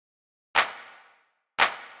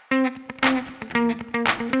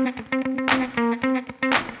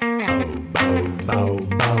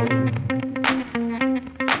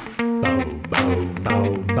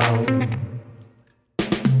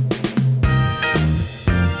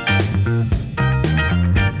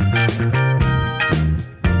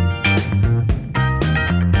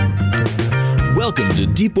Welcome to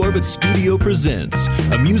Deep Orbit Studio Presents,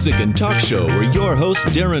 a music and talk show where your host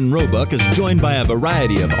Darren Roebuck is joined by a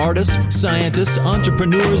variety of artists, scientists,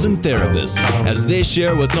 entrepreneurs, and therapists as they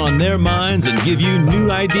share what's on their minds and give you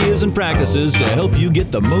new ideas and practices to help you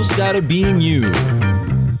get the most out of being you.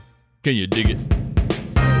 Can you dig it?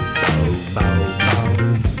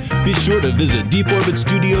 Be sure to visit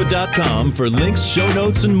deeporbitstudio.com for links, show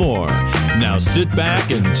notes, and more. Now sit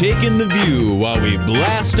back and take in the view while we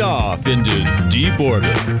blast off into Deep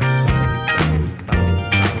Orbit.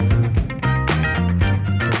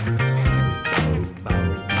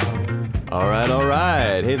 All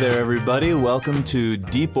right. Hey there, everybody. Welcome to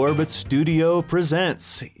Deep Orbit Studio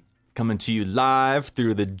Presents. Coming to you live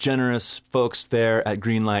through the generous folks there at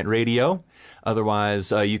Greenlight Radio.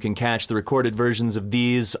 Otherwise, you can catch the recorded versions of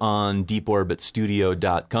these on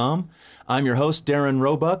deeporbitstudio.com. I'm your host, Darren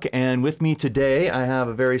Roebuck, and with me today I have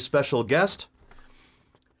a very special guest,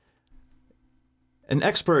 an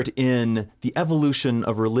expert in the evolution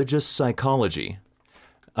of religious psychology.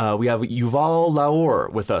 We have Yuval Laor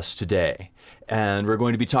with us today, and we're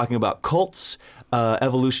going to be talking about cults,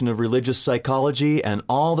 evolution of religious psychology, and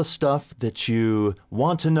all the stuff that you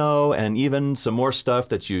want to know, and even some more stuff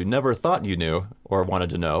that you never thought you knew or wanted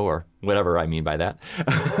to know, or whatever I mean by that.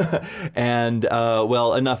 And,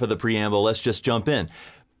 well, enough of the preamble. Let's just jump in.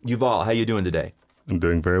 Yuval, how you doing today? I'm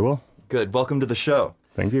doing very well. Good. Welcome to the show.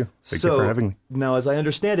 Thank you. Thank you for having me. Now, as I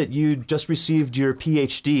understand it, you just received your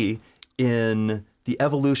PhD in the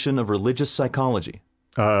evolution of religious psychology.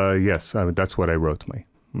 Yes, that's what I wrote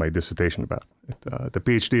my dissertation about. The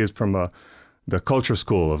PhD is from the Culture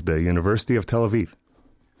School of the University of Tel Aviv.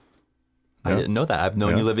 I didn't know that. I've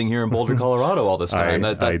known you living here in Boulder, Colorado all this time.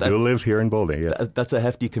 I do live here in Boulder, yes. That's a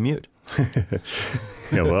hefty commute.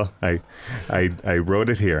 Yeah, well, I wrote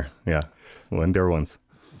it here, yeah, went there once.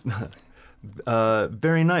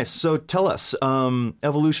 Very nice. So tell us,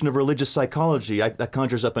 evolution of religious psychology, that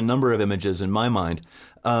conjures up a number of images in my mind.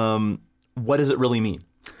 What does it really mean?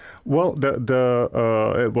 Well,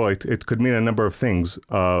 it could mean a number of things.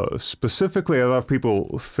 Specifically, a lot of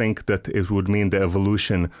people think that it would mean the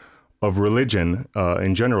evolution of religion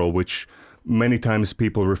in general, which many times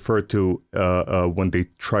people refer to when they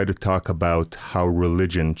try to talk about how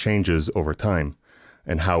religion changes over time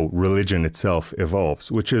and how religion itself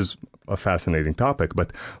evolves, which is a fascinating topic.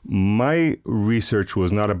 But my research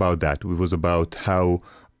was not about that. It was about how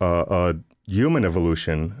human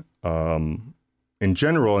evolution in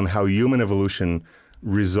general, and how human evolution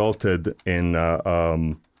resulted in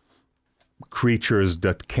creatures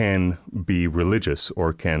that can be religious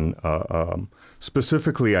or can,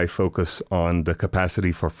 specifically I focus on the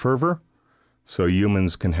capacity for fervor. So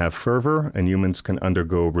humans can have fervor and humans can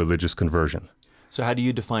undergo religious conversion. So how do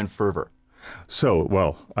you define fervor? So,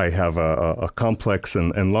 well, I have a complex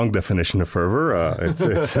and long definition of fervor.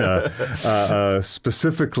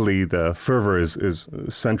 Specifically, the fervor is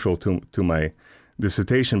central to my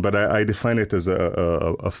dissertation, but I define it as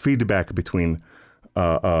a feedback between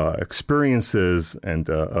experiences and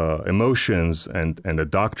emotions and a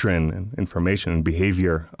doctrine and information and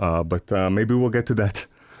behavior. But maybe we'll get to that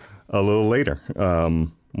a little later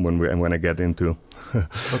when I get into.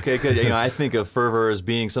 Okay, good. I think of fervor as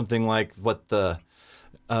being something like what the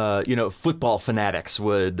football fanatics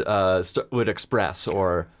would express,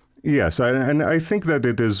 or. Yes, and I think that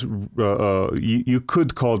it is, you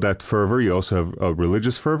could call that fervor. You also have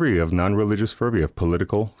religious fervor, you have non-religious fervor, you have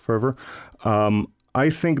political fervor. I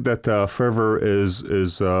think that fervor is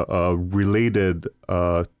related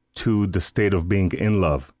to the state of being in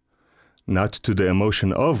love, not to the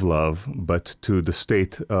emotion of love, but to the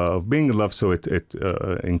state of being in love. So it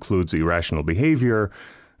includes irrational behavior.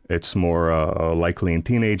 It's more likely in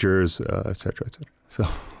teenagers, et cetera, et cetera. So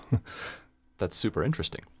that's super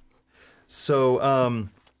interesting. So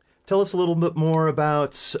tell us a little bit more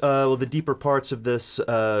about the deeper parts of this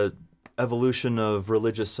evolution of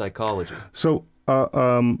religious psychology. So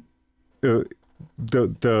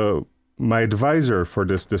my advisor for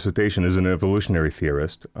this dissertation is an evolutionary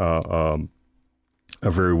theorist, a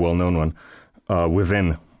very well-known one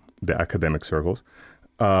within the academic circles.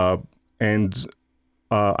 And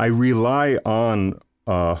I rely on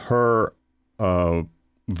her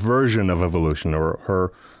version of evolution, or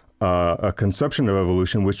her a conception of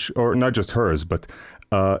evolution, or not just hers, but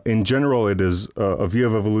In general, it is a view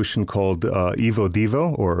of evolution called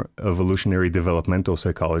Evo-Devo, or evolutionary developmental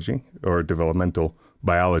psychology, or developmental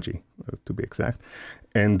biology, to be exact.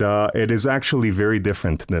 And it is actually very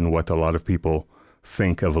different than what a lot of people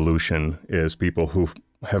think evolution is. People who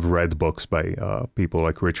have read books by people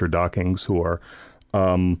like Richard Dawkins, who are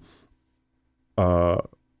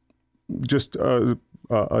just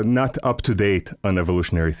not up to date on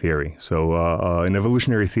evolutionary theory. So an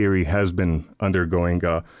evolutionary theory has been undergoing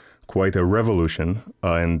quite a revolution,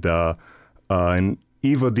 and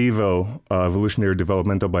Evo-Devo, evolutionary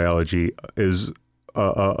developmental biology, is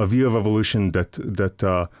a view of evolution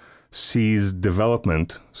that sees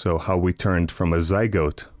development, so how we turned from a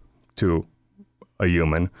zygote to a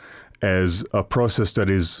human, as a process that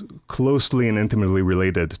is closely and intimately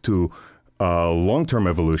related to long-term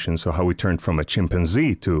evolution, so how we turned from a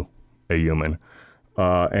chimpanzee to a human.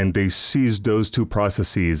 And they sees those two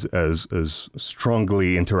processes as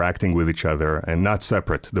strongly interacting with each other and not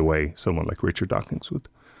separate the way someone like Richard Dawkins would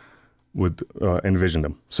envision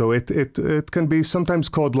them. So it can be sometimes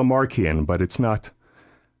called Lamarckian, but it's not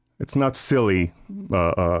silly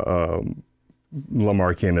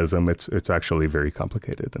Lamarckianism. It's actually very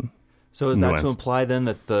complicated and So is that nuanced. to imply then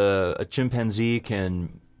that a chimpanzee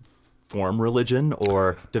can form religion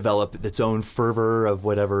or develop its own fervor of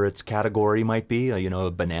whatever its category might be,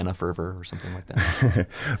 a banana fervor or something like that?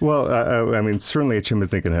 Well, I mean, certainly a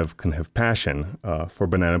chimpanzee can have passion for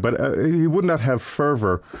banana, but he would not have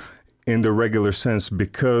fervor in the regular sense,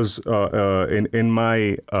 because in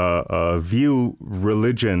my view,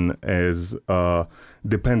 religion is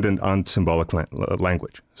dependent on symbolic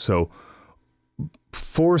language. So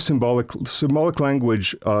for symbolic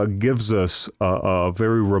language gives us a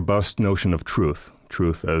very robust notion of truth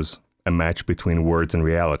as a match between words and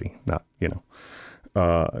reality, not,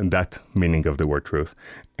 that meaning of the word truth.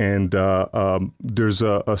 And there's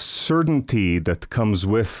a certainty that comes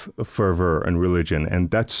with fervor and religion, and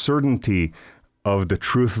that certainty of the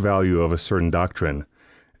truth value of a certain doctrine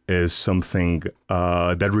is something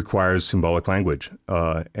that requires symbolic language.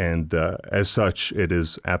 And as such, it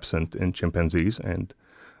is absent in chimpanzees, and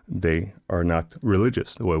they are not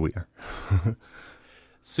religious the way we are.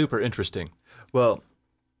 Super interesting. Well,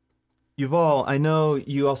 Yuval, I know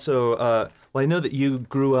you also, I know that you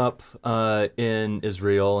grew up in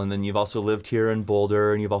Israel, and then you've also lived here in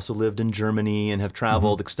Boulder, and you've also lived in Germany and have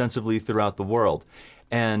traveled extensively throughout the world.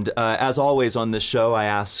 And as always on this show, I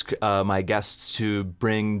ask my guests to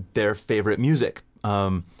bring their favorite music.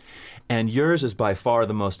 And yours is by far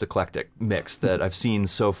the most eclectic mix that I've seen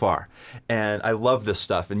so far. And I love this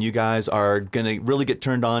stuff. And you guys are going to really get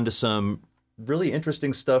turned on to some really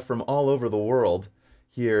interesting stuff from all over the world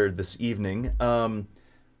here this evening. But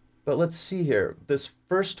let's see here. This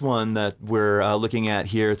first one that we're looking at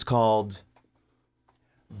here, it's called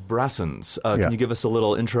Brassens. Can you give us a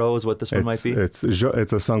little intro as what this one might be? It's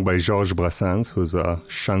a song by Georges Brassens, who's a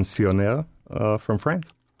chansonnier from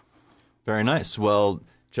France. Very nice. Well,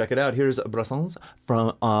 check it out. Here's Brassens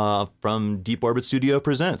from Deep Orbit Studio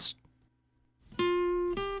Presents.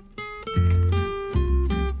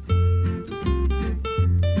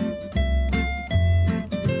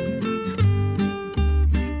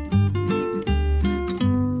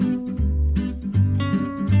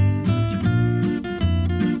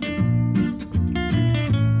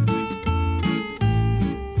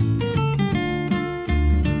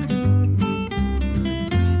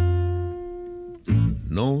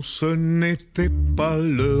 Non, ce n'était pas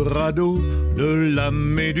le radeau de la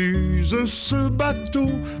Méduse, ce bateau,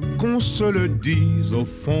 qu'on se le dise au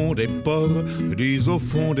fond des ports, dise au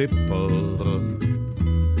fond des ports.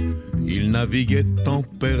 Il naviguait en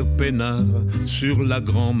père peinard sur la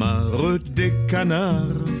grand-mare des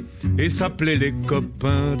canards et s'appelait les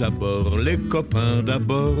copains d'abord, les copains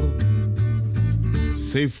d'abord.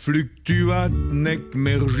 Ces fluctuates nec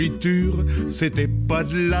mergiture, c'était pas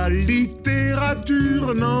de la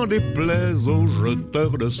littérature, n'en déplaise aux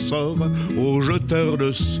jeteurs de sorts, aux jeteurs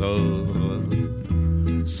de sorts.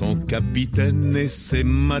 Son capitaine et ses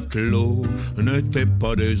matelots n'étaient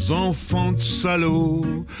pas des enfants de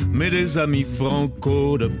salauds, mais des amis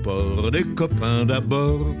franco de port, des copains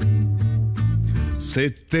d'abord.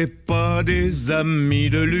 C'étaient pas des amis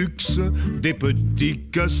de luxe, des petits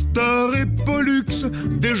castors et pollux,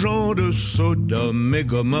 des gens de Sodome et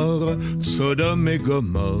Gomorre, Sodome et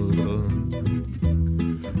Gomorre.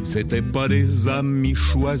 C'étaient pas des amis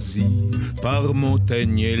choisis par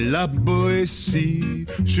Montaigne et la Boétie.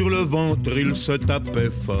 Sur le ventre ils se tapaient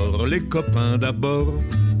fort, les copains d'abord.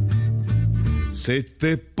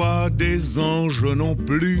 C'était pas des anges non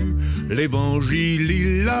plus, l'évangile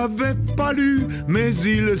il l'avait pas lu, mais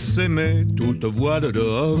il s'aimait toute voile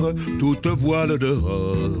dehors, toute voile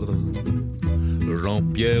dehors.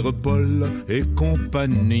 Jean-Pierre, Paul et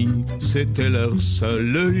compagnie, c'était leur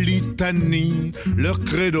seule litanie, leur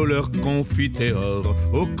credo, leur confiteor,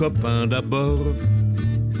 aux copains d'abord.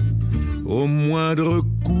 Au moindre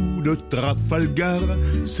coup de Trafalgar,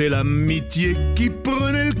 c'est l'amitié qui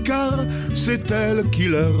prenait le quart, c'est elle qui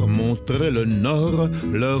leur montrait le nord,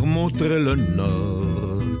 leur montrait le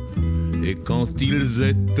nord. Et quand ils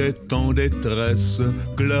étaient en détresse,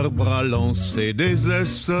 que leurs bras lançaient des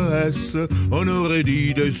SES, on aurait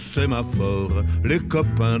dit des sémaphores, les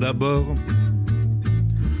copains d'abord.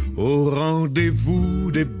 Au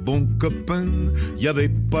rendez-vous des bons copains, y avait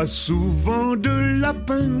pas souvent de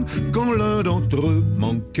lapin. Quand l'un d'entre eux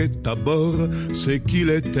manquait à bord, c'est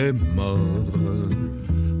qu'il était mort.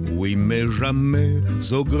 Oui, mais jamais,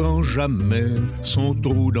 au grand jamais, son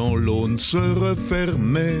trou dans l'aune se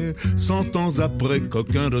refermait. 100 ans après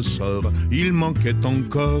qu'aucun de sort, il manquait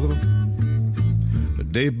encore.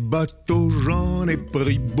 Des bateaux, j'en ai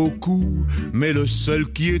pris beaucoup, mais le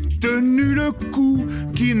seul qui ait tenu le coup,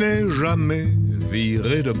 qui n'est jamais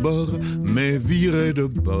viré de bord, mais viré de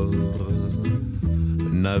bord.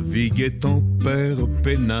 Naviguait en père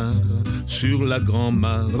peinard sur la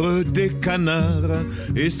grand-mare des canards,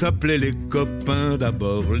 et s'appelait les copains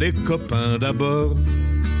d'abord, les copains d'abord.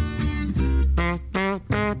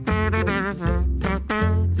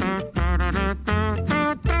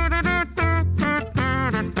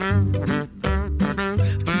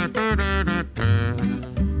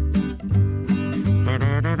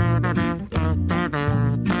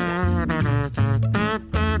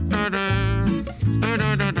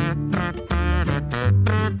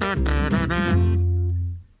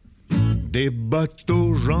 Des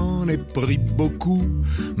bateaux, j'en ai pris beaucoup,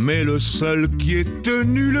 mais le seul qui ait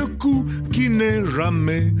tenu le coup, qui n'est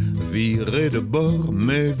jamais viré de bord,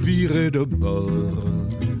 mais viré de bord.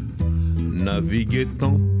 Naviguait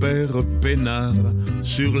en père peinard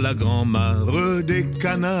sur la grand-mare des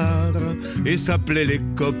canards, et s'appelait les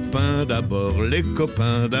copains d'abord, les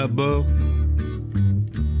copains d'abord.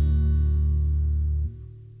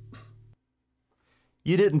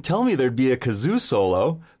 You didn't tell me there'd be a kazoo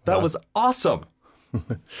solo. That was awesome.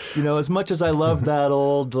 You know, as much as I love that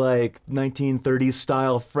old, like, 1930s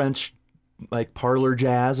style French, like, parlor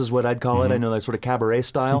jazz is what I'd call it. I know that sort of cabaret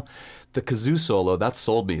style. The kazoo solo, that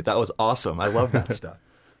sold me. That was awesome. I love that stuff.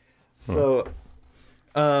 So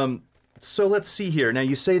let's see here. Now,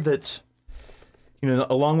 you say that, you know,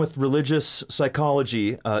 along with religious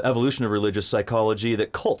psychology, evolution of religious psychology,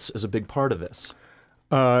 that cults is a big part of this.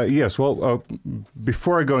 Yes. Well,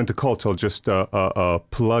 before I go into cults, I'll just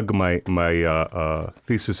plug my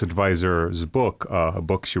thesis advisor's book, a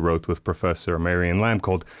book she wrote with Professor Marian Lamb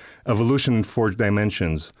called Evolution in Four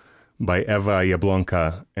Dimensions by Eva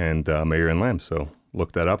Jablonka and Marian Lamb. So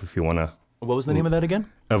look that up if you want to. What was the name of that again?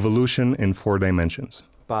 Evolution in Four Dimensions.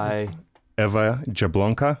 By? Eva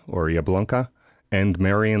Jablonka and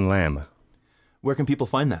Marian Lamb. Where can people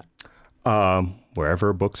find that?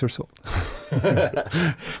 Wherever books are sold.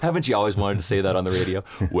 Haven't you always wanted to say that on the radio?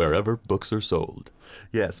 Wherever books are sold.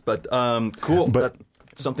 Yes, but cool. But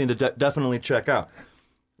that's something to definitely check out.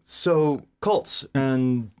 So cults,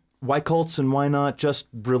 and why cults, and why not just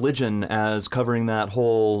religion as covering that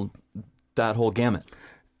whole gamut?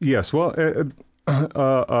 Yes. Well,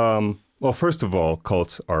 well, first of all,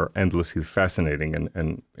 cults are endlessly fascinating,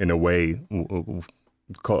 and in a way,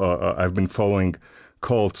 I've been following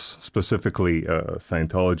cults, specifically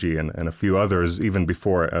Scientology and a few others, even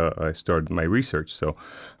before I started my research. So,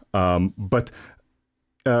 but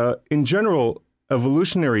in general,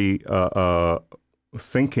 evolutionary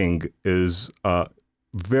thinking is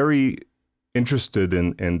very interested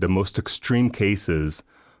in the most extreme cases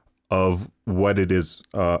of what it is,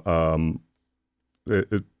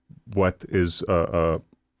 what is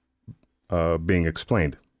being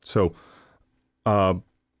explained. So,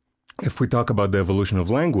 if we talk about the evolution of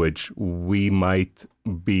language, we might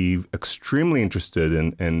be extremely interested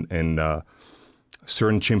in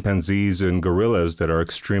certain chimpanzees and gorillas that are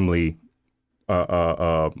extremely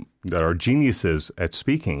that are geniuses at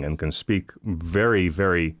speaking and can speak very,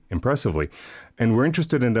 very impressively. And we're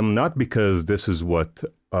interested in them not because this is what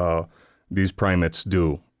these primates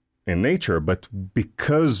do in nature, but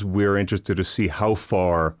because we're interested to see how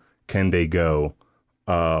far can they go.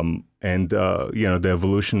 And the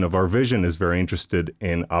evolution of our vision is very interested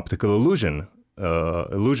in optical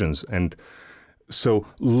illusions. And so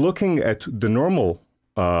looking at the normal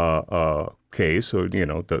case, or,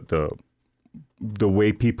 the the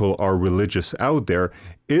way people are religious out there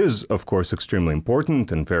is, of course, extremely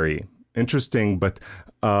important and very interesting. But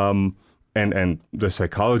and the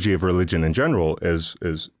psychology of religion in general is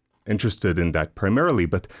interested in that primarily.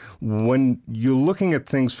 But when you're looking at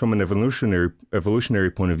things from an evolutionary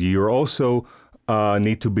point of view, you're also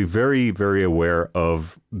need to be very, very aware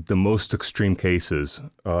of the most extreme cases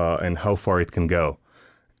and how far it can go.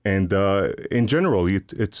 And in general,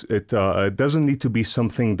 it doesn't need to be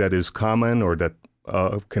something that is common or that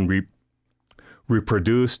can be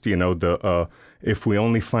reproduced. If we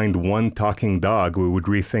only find one talking dog, we would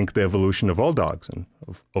rethink the evolution of all dogs and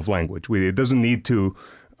of language. It doesn't need to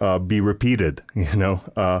be repeated.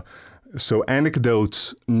 So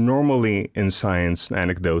anecdotes, normally in science,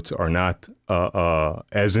 anecdotes are not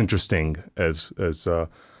as interesting as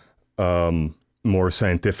more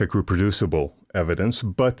scientific, reproducible evidence.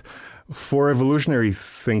 But for evolutionary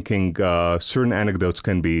thinking, certain anecdotes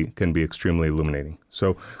can be extremely illuminating.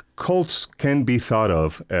 So cults can be thought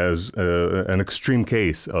of as an extreme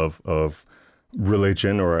case of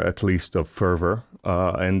religion, or at least of fervor.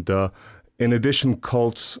 And in addition,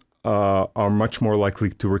 cults are much more likely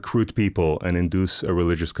to recruit people and induce a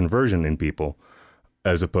religious conversion in people,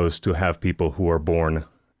 as opposed to have people who are born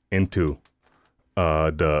into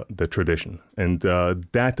the tradition. And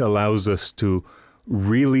that allows us to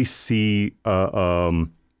really see, get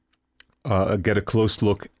a close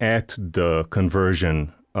look at the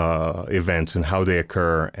conversion events and how they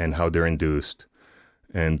occur and how they're induced.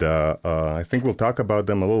 And I think we'll talk about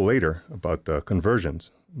them a little later, about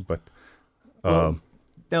conversions. But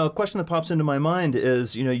now, a question that pops into my mind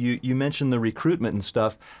is, you mentioned the recruitment and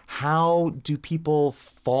stuff. How do people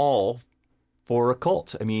fall for a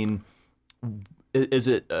cult? I mean, is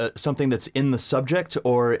it something that's in the subject,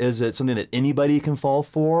 or is it something that anybody can fall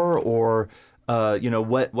for, or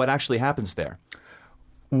what actually happens there?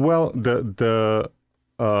 Well,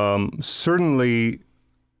 certainly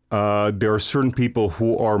there are certain people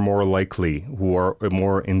who are more likely, who are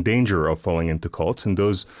more in danger of falling into cults, and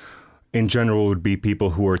those in general would be people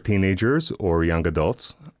who are teenagers or young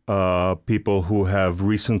adults, people who have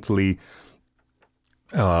recently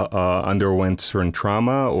underwent certain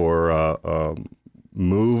trauma or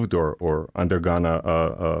moved or undergone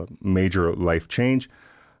a major life change.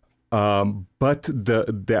 But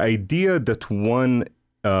the idea that one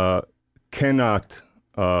cannot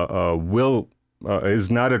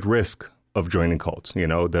is not at risk of joining cults.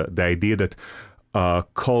 The idea that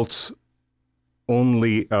cults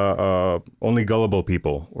only gullible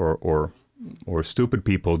people or stupid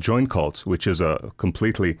people join cults, which is a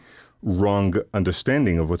completely wrong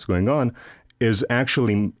understanding of what's going on, is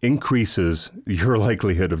actually increases your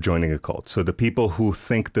likelihood of joining a cult. So the people who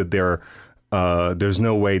think that there's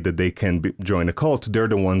no way that they can join a cult, they're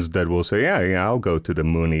the ones that will say, yeah, I'll go to the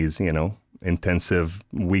Moonies, intensive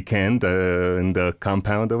weekend in the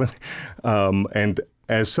compound of it. And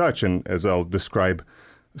as such, and as I'll describe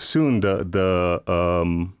soon, it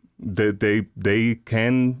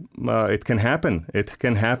can happen. It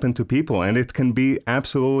can happen to people, and it can be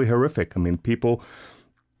absolutely horrific. I mean, people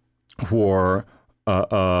who are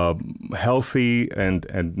healthy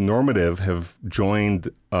and normative have joined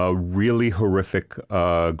really horrific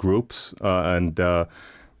groups, and the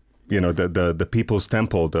People's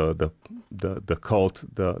Temple, the cult,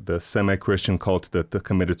 the semi-Christian cult that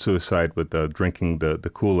committed suicide with drinking the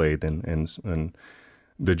Kool-Aid and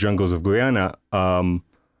the jungles of Guyana,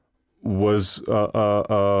 was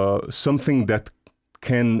something that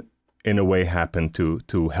can, in a way, happen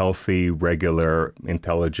to healthy, regular,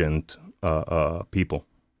 intelligent people.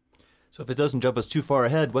 So if it doesn't jump us too far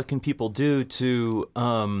ahead, what can people do to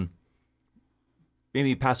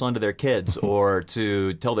maybe pass on to their kids or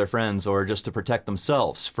to tell their friends or just to protect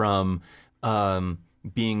themselves from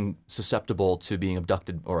being susceptible to being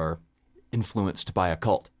abducted or influenced by a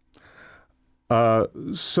cult?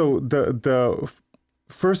 So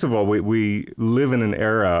first of all, we live in an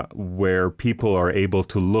era where people are able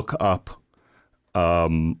to look up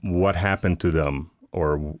what happened to them,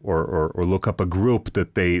 or look up a group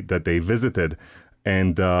that they visited,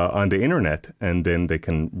 and on the internet, and then they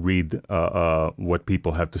can read what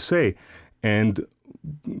people have to say. And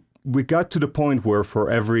we got to the point where for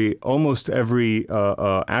almost every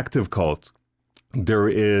active cult, there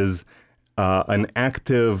is an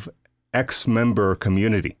active ex-member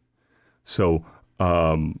community. So,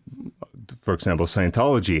 for example,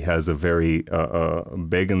 Scientology has a very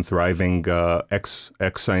big and thriving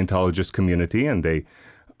ex-Scientologist community, and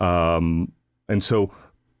so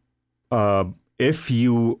if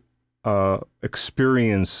you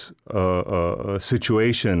experience a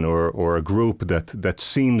situation or a group that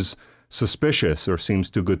seems suspicious or seems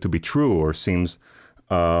too good to be true or seems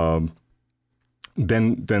then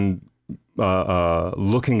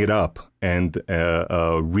looking it up and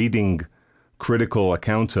reading critical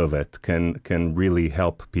accounts of it can really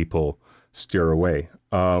help people steer away.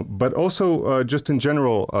 But also just in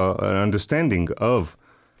general, an understanding of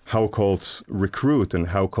how cults recruit and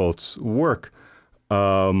how cults work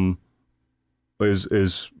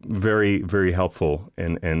is very, very helpful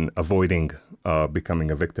in avoiding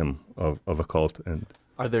becoming a victim of a cult. And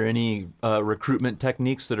are there any recruitment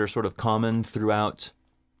techniques that are sort of common throughout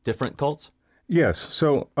different cults? Yes.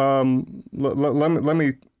 So let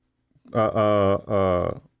me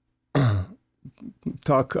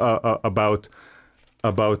talk about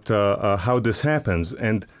how this happens,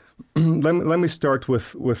 and let me start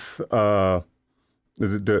with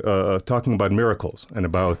talking about miracles and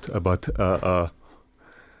about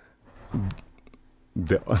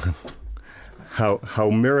how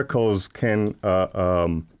miracles can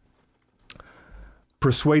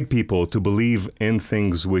persuade people to believe in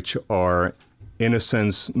things which are, in a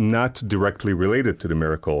sense, not directly related to the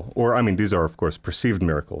miracle. Or, I mean, these are, of course, perceived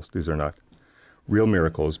miracles. These are not real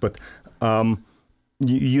miracles. But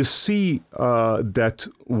you see that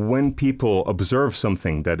when people observe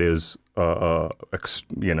something that is, that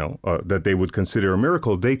they would consider a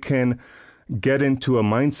miracle, they can get into a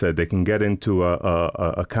mindset. They can get into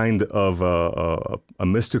a kind of a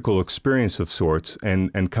mystical experience of sorts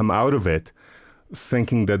and come out of it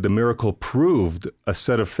thinking that the miracle proved a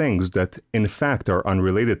set of things that, in fact, are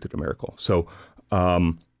unrelated to the miracle. So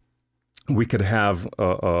we could have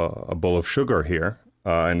a bowl of sugar here,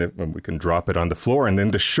 and we can drop it on the floor, and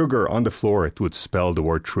then the sugar on the floor, it would spell the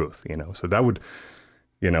word truth, So that would,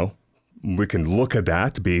 we can look at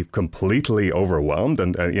that, be completely overwhelmed,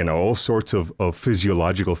 and, all sorts of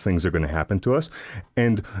physiological things are going to happen to us.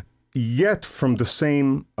 And yet, from the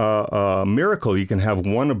same miracle, you can have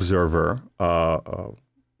one observer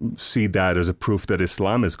see that as a proof that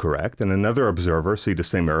Islam is correct, and another observer see the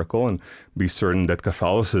same miracle and be certain that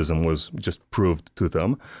Catholicism was just proved to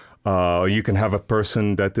them. You can have a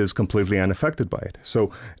person that is completely unaffected by it. So,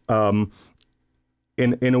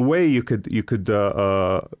 in a way, you could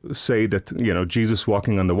say that Jesus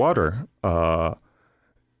walking on the water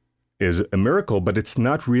is a miracle, but it's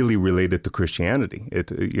not really related to Christianity.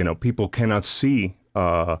 People cannot see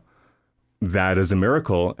that as a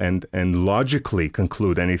miracle and logically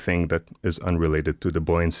conclude anything that is unrelated to the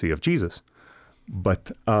buoyancy of Jesus.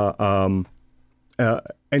 But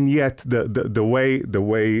and yet the way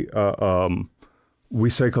we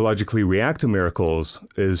psychologically react to miracles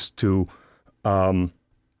is to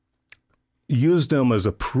use them as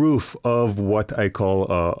a proof of what I call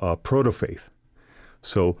a proto-faith.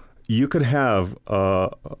 So you could have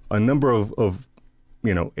a number of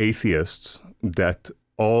atheists that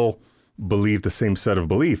all believe the same set of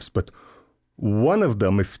beliefs, but one of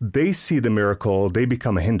them, if they see the miracle, they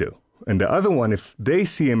become a Hindu, and the other one, if they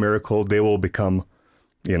see a miracle, they will become,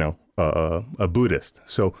 a Buddhist.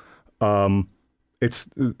 So it's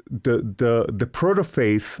the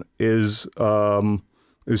proto-faith is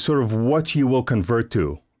sort of what you will convert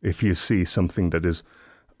to if you see something that is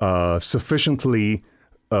sufficiently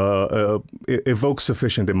evokes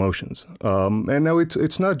sufficient emotions. And now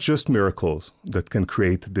it's not just miracles that can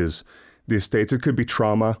create these states. It could be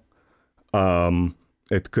trauma.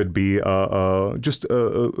 It could be just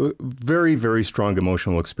very, very strong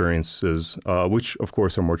emotional experiences, which of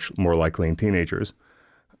course are more likely in teenagers,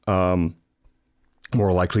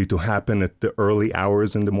 more likely to happen at the early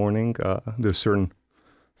hours in the morning. There's certain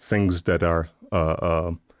things that are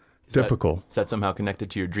typical. Is that somehow connected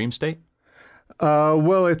to your dream state?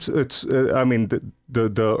 Well, it's. I mean,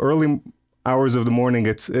 the early hours of the morning.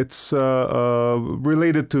 It's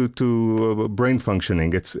related to brain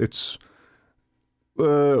functioning. It's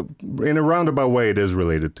in a roundabout way. It is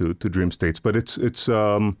related to dream states, but it's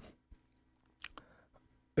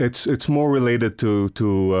more related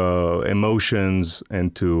to emotions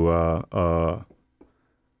and to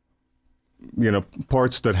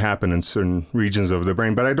parts that happen in certain regions of the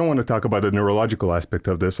brain. But I don't want to talk about the neurological aspect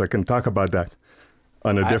of this. I can talk about that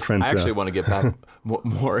on a different... I actually want to get back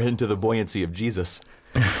more into the buoyancy of Jesus.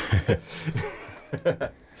 I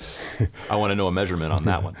want to know a measurement on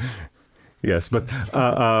that one. Yes, but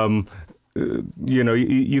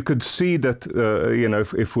you could see that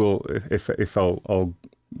if I'll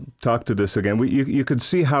talk to this again, you could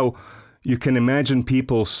see how you can imagine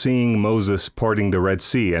people seeing Moses parting the Red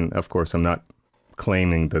Sea, and of course I'm not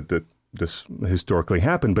claiming that this historically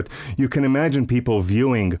happened, but you can imagine people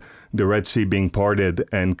viewing the Red Sea being parted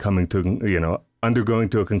and coming to undergoing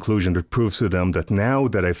to a conclusion that proves to them that now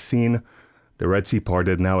that I've seen the Red Sea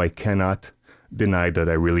parted. Now I cannot deny that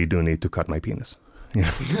I really do need to cut my penis. You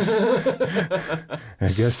know? I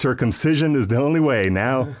guess circumcision is the only way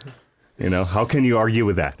now. You know, how can you argue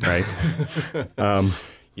with that, right?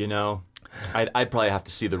 You know, I'd probably have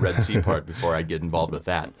to see the Red Sea part before I'd get involved with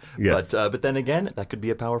that. Yes. But then again, that could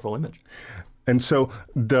be a powerful image. And so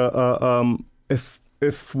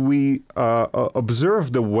if we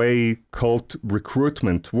observe the way cult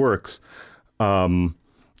recruitment works,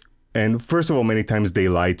 and first of all, many times they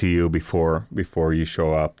lie to you before you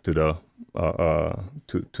show up to the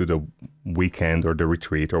to the weekend or the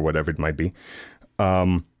retreat or whatever it might be.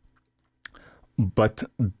 But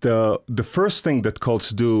the first thing that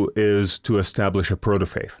cults do is to establish a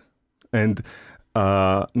proto-faith, and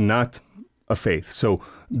not a faith. So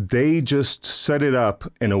they just set it up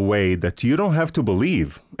in a way that you don't have to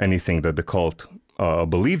believe anything that the cult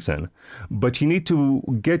believes in, but you need to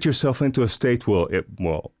get yourself into a state,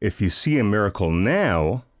 if you see a miracle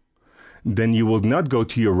now, then you will not go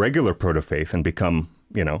to your regular proto-faith and become,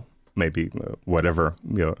 you know, maybe whatever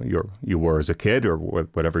you were as a kid or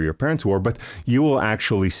whatever your parents were, but you will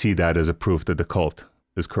actually see that as a proof that the cult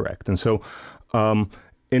is correct. And so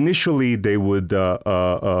initially they would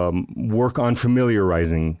work on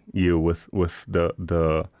familiarizing you with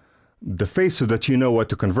the faith so that you know what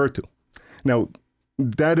to convert to. Now,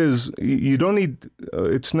 that is, you don't need,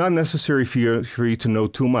 it's not necessary for you to know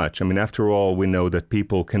too much. I mean, after all, we know that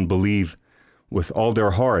people can believe with all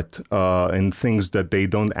their heart in things that they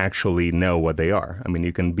don't actually know what they are. I mean,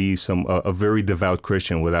 you can be a very devout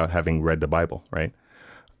Christian without having read the Bible, right?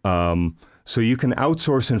 So you can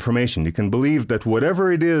outsource information. You can believe that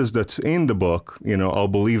whatever it is that's in the book, you know, I'll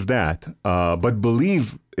believe that, but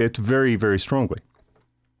believe it very, very strongly.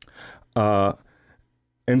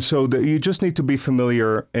 And so you just need to be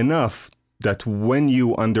familiar enough that when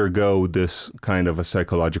you undergo this kind of a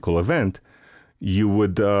psychological event, you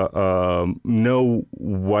would know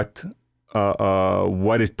what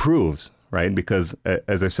it proves, right? Because,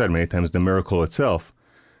 as I said many times, the miracle itself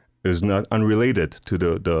is not unrelated to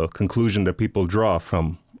the conclusion that people draw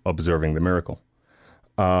from observing the miracle.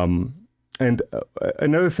 And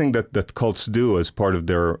another thing that cults do as part of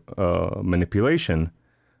their manipulation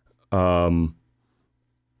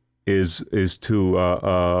is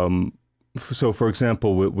to so, for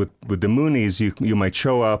example, with the Moonies, you might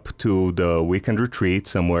show up to the weekend retreat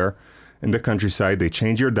somewhere in the countryside. They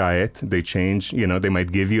change your diet. They change, you know, they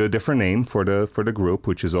might give you a different name for the group,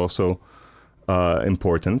 which is also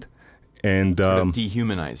important. And sort of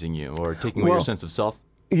dehumanizing you or taking away your sense of self.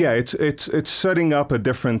 Yeah, it's setting up a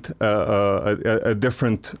different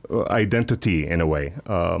identity in a way.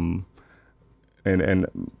 And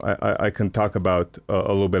I can talk about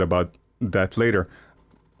a little bit about that later.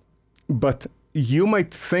 But you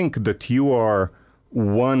might think that you are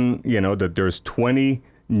one, you know, that there's 20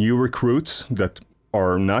 new recruits that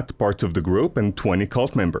are not parts of the group and 20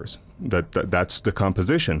 cult members. That's the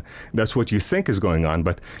composition. That's what you think is going on.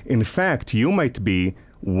 But in fact, you might be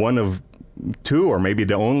one of two or maybe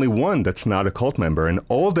the only one that's not a cult member. And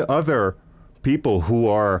all the other people who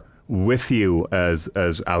are with you as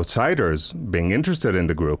outsiders being interested in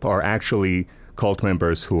the group are actually cult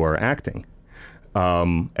members who are acting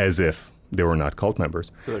as if they were not cult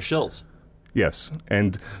members. So they're shills. Yes.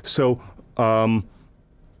 And so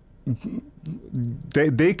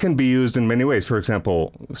they can be used in many ways. For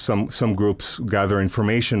example, some groups gather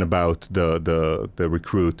information about the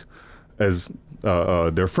recruit as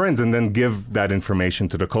their friends and then give that information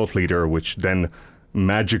to the cult leader, which then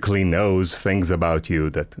magically knows things about you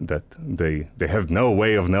that they have no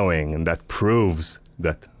way of knowing, and that proves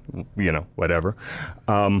that, you know, whatever.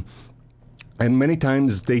 And many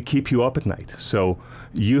times they keep you up at night. So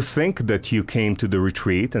you think that you came to the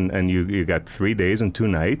retreat and you got 3 days and 2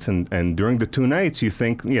 nights. And during the 2 nights, you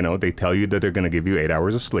think, you know, they tell you that they're going to give you 8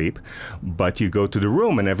 hours of sleep. But you go to the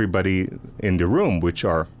room and everybody in the room, which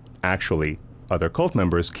are actually other cult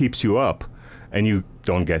members, keeps you up. And you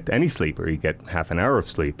don't get any sleep, or you get half an hour of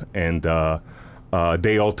sleep. And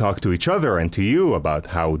they all talk to each other and to you about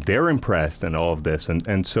how they're impressed and all of this.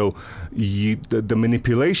 And so the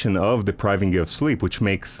manipulation of depriving you of sleep, which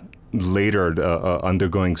makes later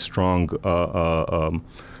undergoing strong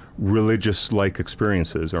religious-like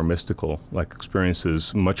experiences or mystical-like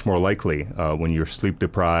experiences much more likely when you're sleep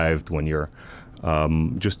deprived, when you're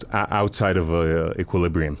just outside of a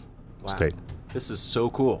equilibrium state. This is so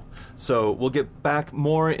cool. So we'll get back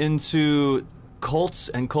more into cults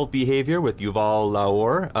and cult behavior with Yuval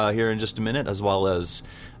Laor here in just a minute, as well as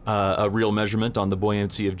a real measurement on the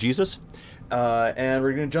buoyancy of Jesus. And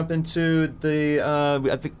we're going to jump into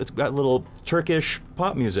I think it's got a little Turkish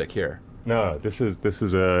pop music here. No, this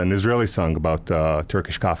is an Israeli song about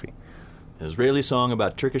Turkish coffee. Israeli song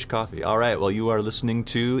about Turkish coffee. All right, well, you are listening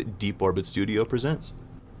to Deep Orbit Studio Presents.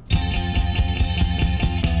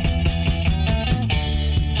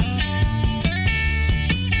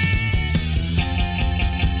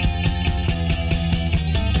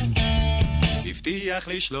 הבטיח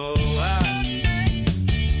לשלוח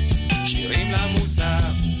שירים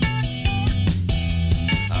למוסף,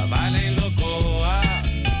 אבל אין לו כוח,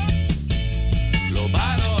 לא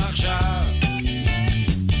בא לו עכשיו.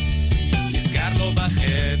 נסגר לו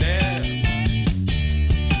בחדר,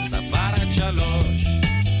 ספר עד 3,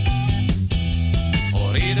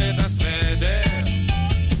 הוריד את הסוודר,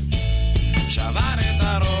 שבר את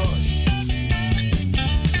הראש,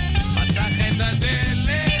 פתח את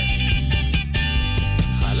הדלת,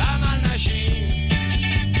 חלם על נשים,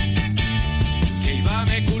 קיבה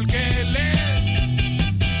מקולקלת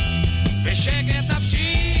ושקט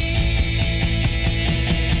נפשי.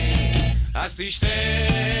 אז תשתה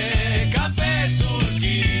קפה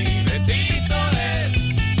טורקי ותתעורר,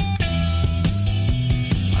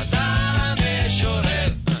 אתה המשורר.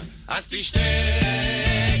 אז תשתה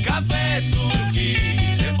קפה טורקי,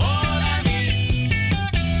 זה עולמי.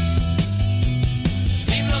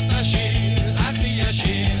 אם לא תשיר אז מי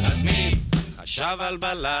ישיר? אז מי חשב על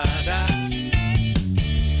בלדה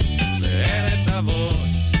בארץ אבות,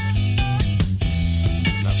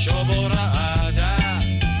 נפשו בו רעדה,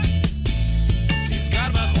 נזכר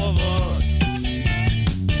בחובות,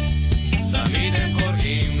 תמיד הם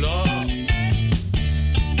קוראים לו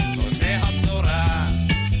נושא הבשורה,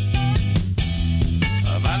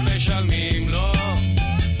 אבל משלמים לו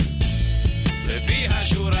לפי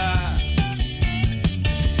השורה.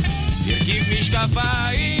 ירכיב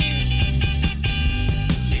משקפיים,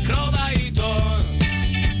 לקרוא בעיתון,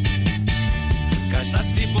 כסס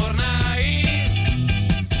ציפורניים,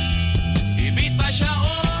 הביט בשעון.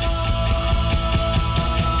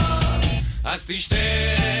 אז תשתה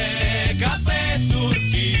קפה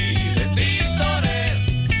טורקי ותתעורר,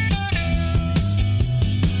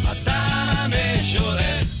 אתה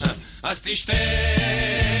המשורר. אז תשתה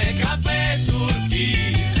קפה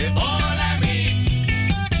טורקי, זה עולמי.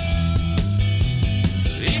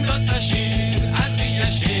 אם לא תשיר אז מי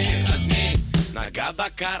ישיר? אז מי נגע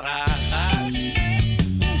בקרחת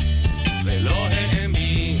ולא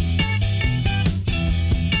האמין,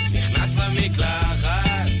 נכנס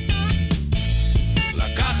למקלחת,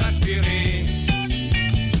 לקח אספירין,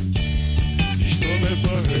 אשתו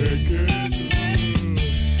מפרקת,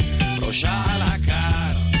 ראשה על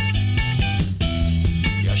הקר,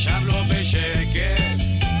 ישב לו בשקט,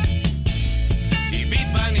 הביט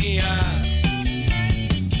בנייר,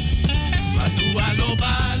 מדוע לא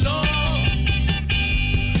בא לו,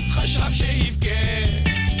 חשב שיבכה,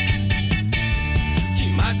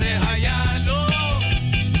 כי מה זה היה לו,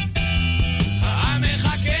 העם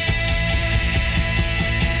מחכה.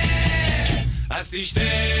 אז תשתה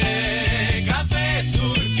קפה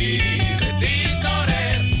טורקי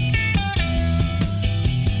ותתעורר,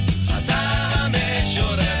 אתה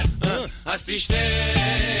המשורר. אז תשתה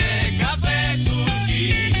קפה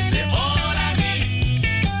טורקי, זה עולמי.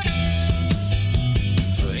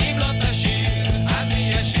 אם לא תשיר אז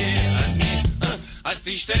מי ישיר? אז מי? אז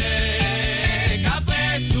תשתה קפה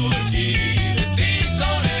טורקי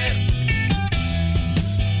ותתעורר,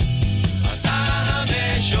 אתה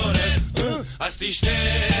המשורר. אז תשתה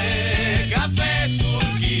קפה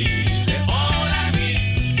טורקי, זה עולמי.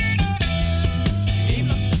 אם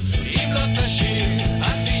לא תשיר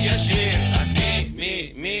אז מי ישיר? אז מי?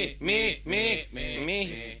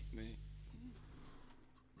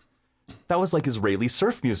 That was like Israeli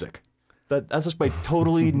surf music. That's just my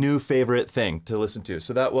totally new favorite thing to listen to.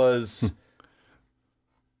 So that was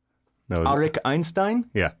Arik Einstein.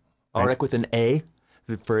 Yeah. Arik with an A,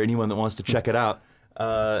 for anyone that wants to check it out.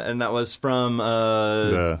 And that was from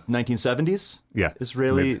 1970s? Yeah.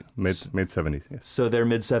 Israeli. Mid-70s, yes. So their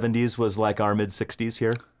mid-70s was like our mid-60s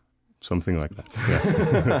here? Something like that, yeah.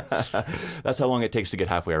 That's how long it takes to get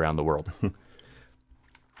halfway around the world.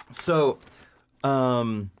 So,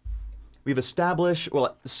 we've established,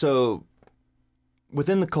 so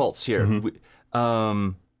within the cults here,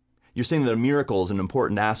 you're saying that a miracle is an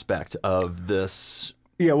important aspect of this.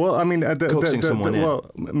 Yeah, well, I mean, coaxing someone in. Well,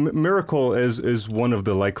 miracle is one of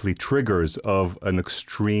the likely triggers of an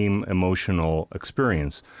extreme emotional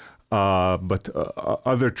experience. But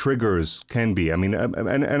other triggers can be. I mean,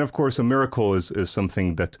 and of course, a miracle is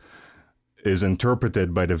something that is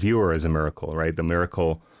interpreted by the viewer as a miracle, right? The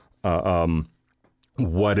miracle,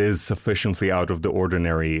 what is sufficiently out of the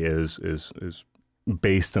ordinary is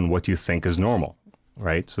based on what you think is normal.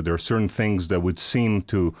 right? So there are certain things that would seem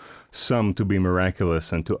to some to be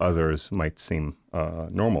miraculous and to others might seem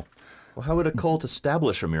normal. Well, how would a cult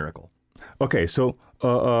establish a miracle? Okay, so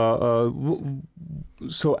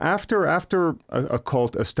after a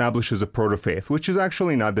cult establishes a proto-faith, which is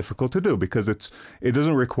actually not difficult to do because it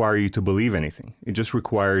doesn't require you to believe anything. It just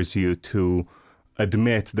requires you to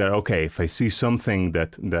admit that, okay, if I see something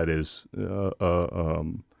that is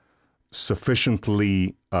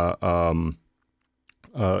sufficiently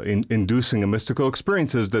inducing a mystical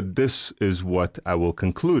experiences, that this is what I will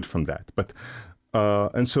conclude from that. But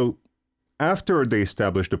and so after they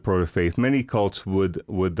established the proto-faith, many cults would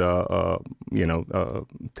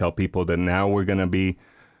tell people that now we're going to be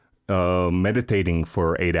meditating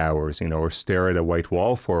for 8 hours, or stare at a white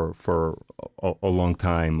wall for a long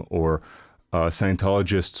time, or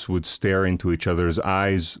Scientologists would stare into each other's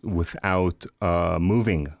eyes without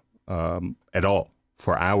moving at all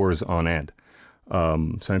for hours on end.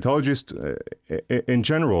 Scientologists, in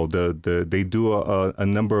general, they do a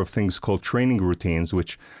number of things called training routines,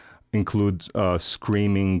 which include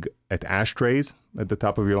screaming at ashtrays at the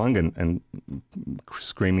top of your lung and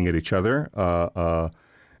screaming at each other,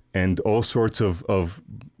 and all sorts of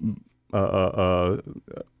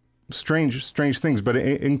strange things, but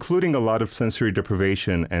including a lot of sensory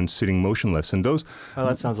deprivation and sitting motionless. And those. Oh,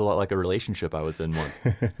 that sounds a lot like a relationship I was in once.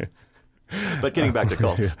 But getting back to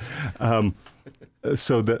cults.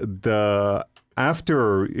 So the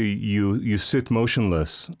after you sit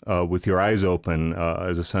motionless with your eyes open,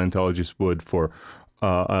 as a Scientologist would for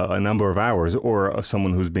a number of hours, or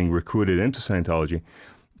someone who's being recruited into Scientology,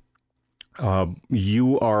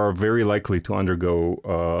 you are very likely to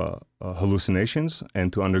undergo hallucinations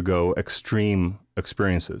and to undergo extreme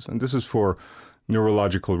experiences. And this is for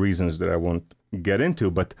neurological reasons that I won't get into,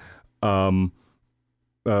 but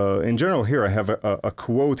in general, here I have a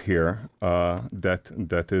quote here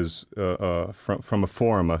that is from a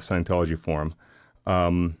forum, a Scientology forum,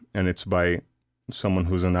 and it's by someone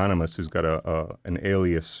who's anonymous. He's got an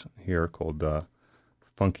alias here called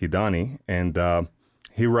Funky Donnie, and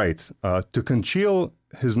he writes, to congeal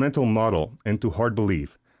his mental model into hard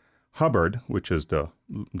belief, Hubbard, which is the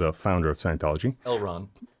founder of Scientology, L. Ron,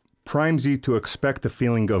 primes you to expect a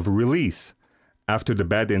feeling of release after the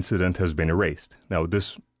bad incident has been erased. Now,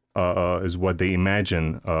 this is what they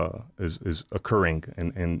imagine is occurring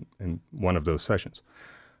in one of those sessions.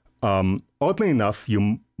 Oddly enough,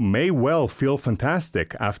 you may well feel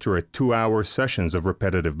fantastic after a 2-hour sessions of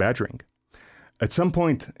repetitive badgering. At some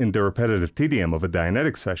point in the repetitive tedium of a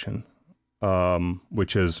Dianetic session,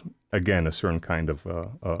 which is, again, a certain kind of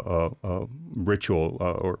ritual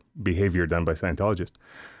or behavior done by Scientologists,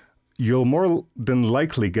 you'll more than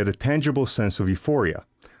likely get a tangible sense of euphoria,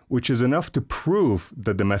 which is enough to prove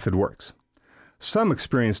that the method works. Some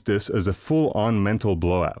experience this as a full-on mental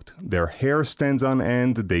blowout. Their hair stands on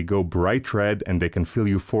end, they go bright red, and they can feel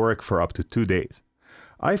euphoric for up to 2 days.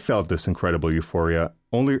 I felt this incredible euphoria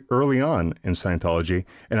only early on in Scientology,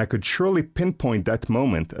 and I could surely pinpoint that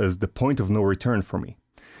moment as the point of no return for me.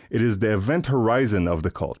 It is the event horizon of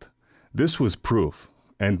the cult. This was proof,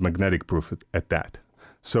 and magnetic proof at that.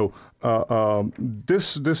 So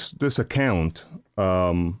this account,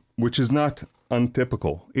 which is not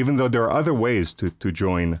untypical, even though there are other ways to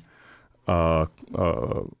join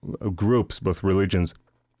groups, both religions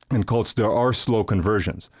and cults, there are slow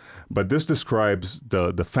conversions. But this describes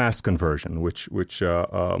the fast conversion, which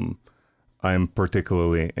I'm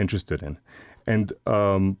particularly interested in. And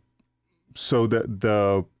so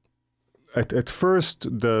at first,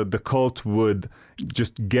 the cult would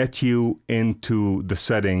just get you into the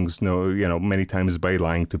settings, many times by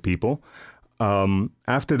lying to people.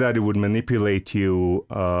 After that, it would manipulate you.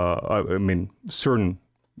 Certain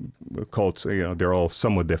cults, they're all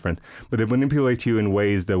somewhat different, but they manipulate you in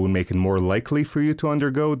ways that would make it more likely for you to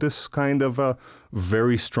undergo this kind of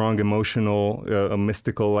very strong emotional,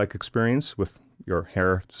 mystical-like experience with your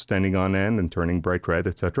hair standing on end and turning bright red,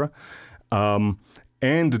 etc.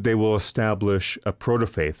 And they will establish a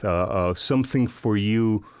proto-faith, something for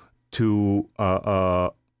you to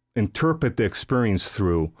interpret the experience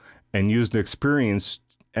through and use the experience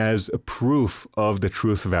as a proof of the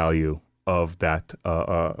truth value of that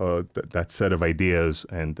set of ideas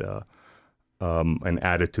and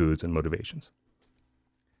attitudes and motivations.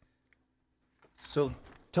 So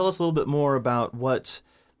tell us a little bit more about what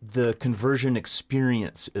the conversion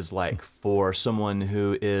experience is like for someone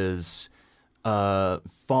who is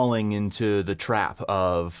falling into the trap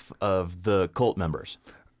of the cult members.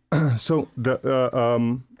 So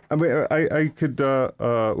I could.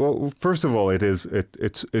 Well, first of all,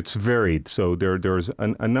 it's varied. So there's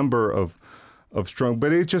a number of strong,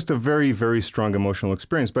 but it's just a very, very strong emotional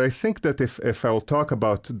experience. But I think that if I'll talk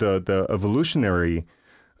about the evolutionary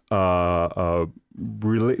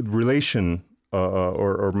relation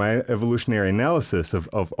or my evolutionary analysis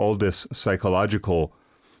of all this psychological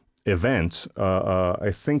events,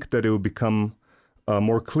 I think that it will become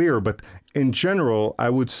more clear. But in general, I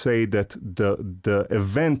would say that the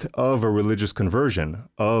event of a religious conversion,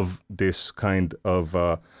 of this kind of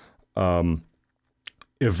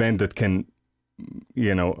event that can,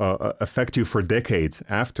 affect you for decades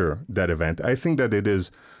after that event, I think that it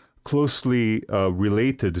is closely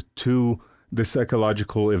related to the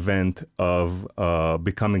psychological event of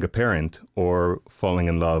becoming a parent or falling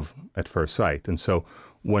in love at first sight. And so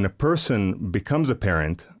when a person becomes a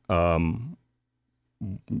parent,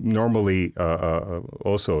 normally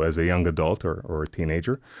also as a young adult or a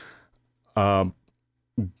teenager,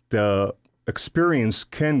 the experience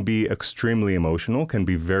can be extremely emotional, can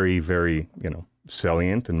be very, very,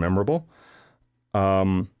 salient and memorable.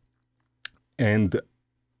 And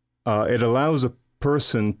it allows a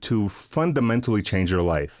person to fundamentally change their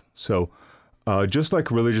life. So just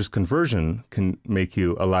like religious conversion can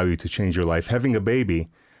allow you to change your life, having a baby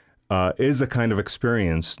is a kind of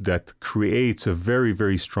experience that creates a very,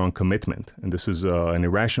 very strong commitment. And this is an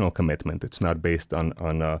irrational commitment. It's not based on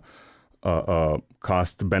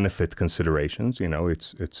cost-benefit considerations.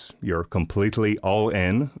 It's you're completely all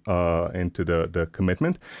in into the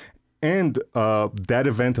commitment. And that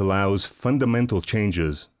event allows fundamental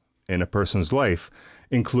changes in a person's life,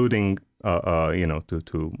 including,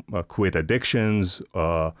 to quit addictions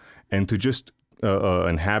and to just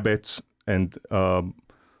and habits and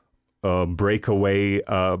break away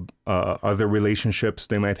other relationships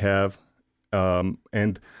they might have.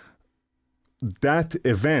 And that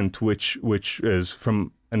event, which is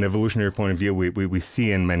from an evolutionary point of view, we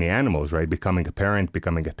see in many animals, right? Becoming a parent,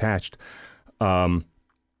 becoming attached.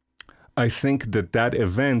 I think that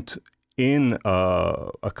event in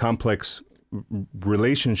a complex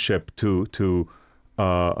relationship to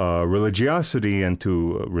religiosity and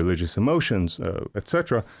to religious emotions,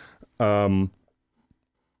 etc.,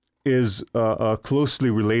 is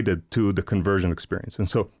closely related to the conversion experience. And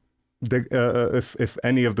so if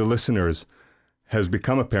any of the listeners has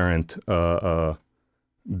become a parent,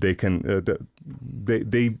 they can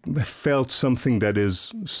they felt something that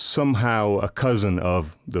is somehow a cousin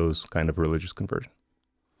of those kind of religious conversion.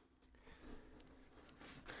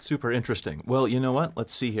 Super interesting. Well, you know what?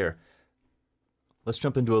 Let's see here. Let's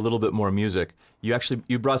jump into a little bit more music.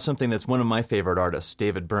 You brought something that's one of my favorite artists,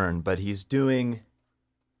 David Byrne, but he's doing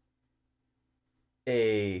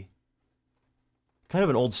a kind of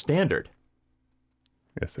an old standard.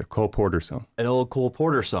 Yes, a Cole Porter song. An old Cole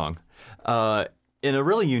Porter song. In a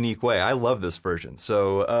really unique way. I love this version.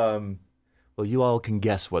 So, well, you all can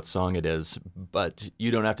guess what song it is, but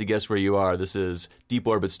you don't have to guess where you are. This is Deep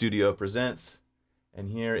Orbit Studio Presents, and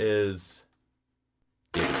here is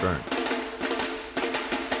David Byrne.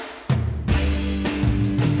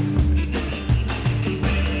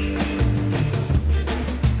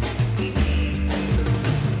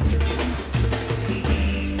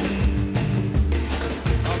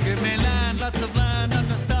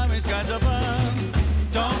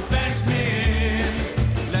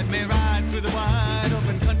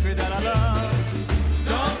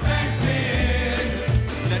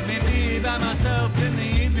 Myself in the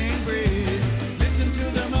evening breeze, listen to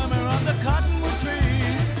the murmur of the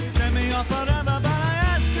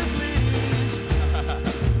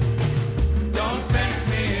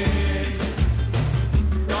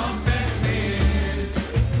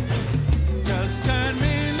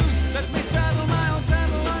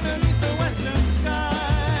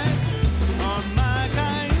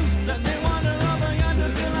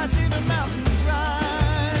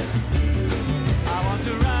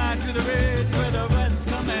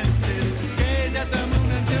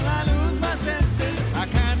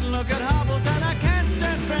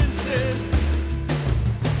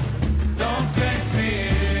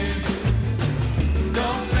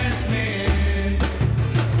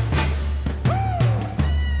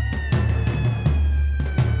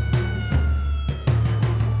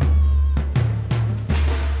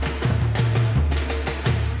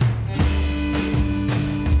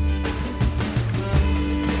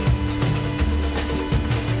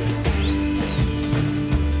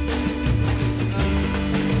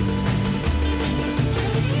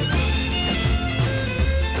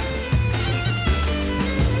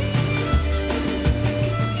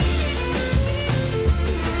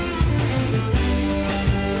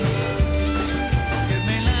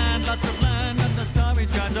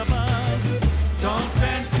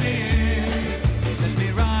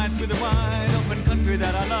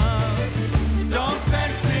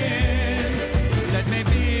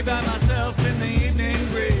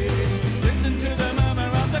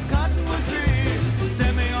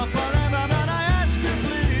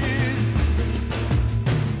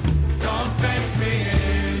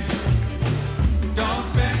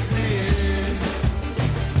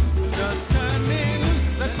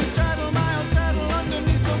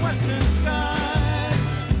western skies.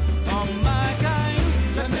 Oh my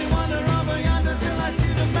guides, let me wander over yonder till I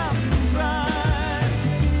see the mountains rise.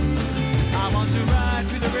 I want to ride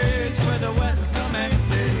through the ridge where the west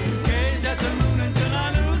commences, gaze at the moon until I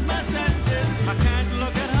lose my senses. I can't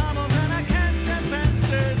look at hovels and I can't stand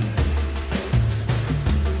fences.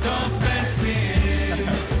 Don't fence me in.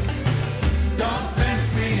 Don't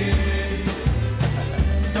fence me in.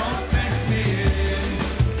 Don't fence me in.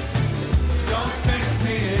 Don't fence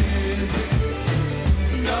me in.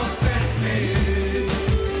 Don't fence me in.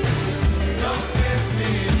 Don't fence me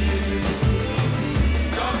in.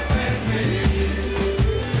 Don't fence me in.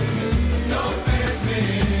 Don't fence me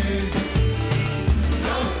in.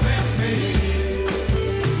 Don't fence me in.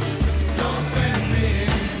 Don't fence me in.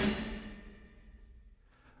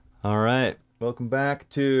 All right, welcome back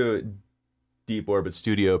to Deep Orbit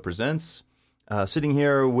Studio Presents. Sitting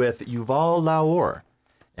here with Yuval Laor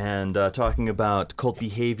and talking about cult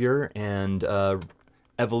behavior and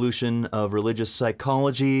evolution of religious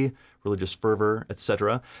psychology, religious fervor,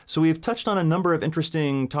 etc. So we've touched on a number of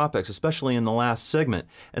interesting topics, especially in the last segment.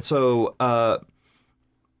 And so I've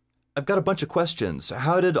got a bunch of questions.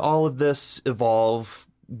 How did all of this evolve?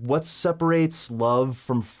 What separates love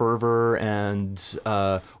from fervor and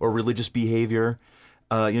or religious behavior?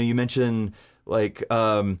 You mentioned like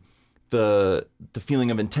the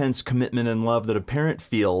feeling of intense commitment and love that a parent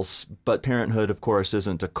feels, but parenthood, of course,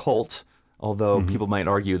 isn't a cult. Although people might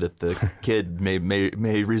argue that the kid may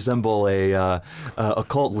resemble a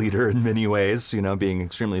cult leader in many ways, being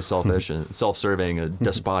extremely selfish and self-serving, and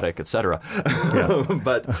despotic, etc.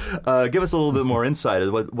 But give us a little bit more insight as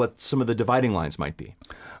what some of the dividing lines might be.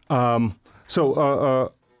 Let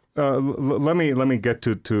me get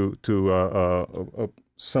to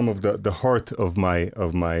some of the heart of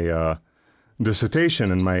my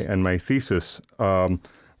dissertation and my thesis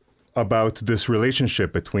about this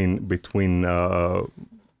relationship between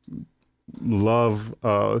love.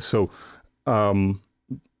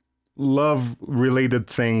 Love-related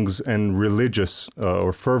things and religious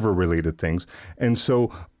or fervor-related things, and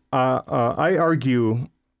so I argue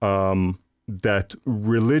that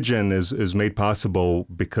religion is made possible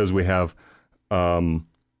because we have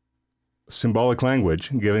symbolic language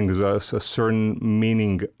giving us a certain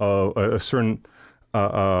meaning of a certain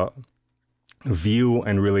view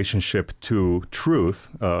and relationship to truth,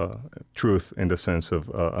 truth in the sense of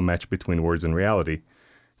a match between words and reality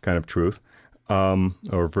kind of truth,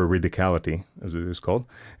 or veridicality, as it is called.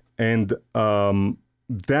 And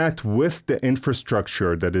that with the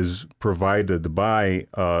infrastructure that is provided by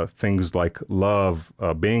things like love,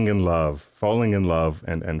 being in love, falling in love,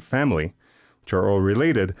 and family, which are all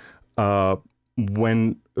related,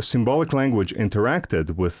 when symbolic language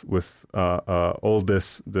interacted with all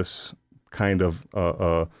this kind of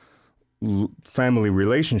family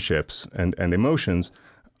relationships and emotions,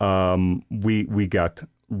 we got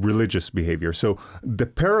religious behavior. So the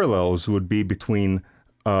parallels would be between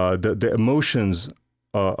the emotions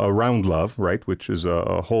around love, right, which is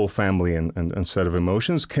a whole family and set of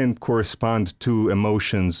emotions, can correspond to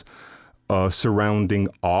emotions surrounding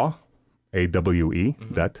awe, A-W-E,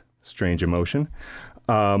 that strange emotion.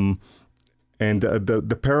 And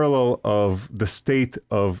the parallel of the state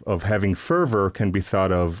of having fervor can be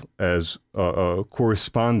thought of as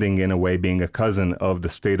corresponding in a way, being a cousin of the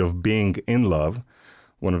state of being in love,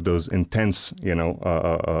 one of those intense,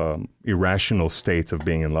 irrational states of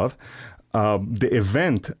being in love. The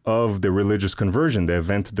event of the religious conversion, the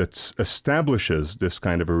event that establishes this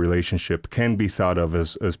kind of a relationship, can be thought of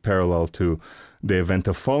as parallel to the event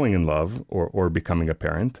of falling in love or becoming a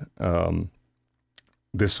parent.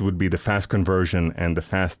 This would be the fast conversion and the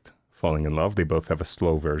fast falling in love. They both have a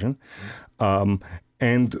slow version.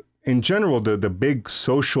 And in general, the big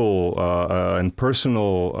social and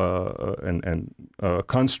personal and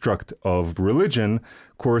construct of religion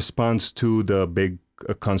corresponds to the big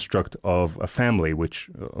construct of a family, which,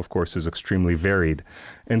 of course, is extremely varied.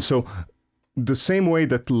 And so the same way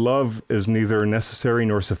that love is neither necessary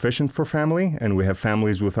nor sufficient for family, and we have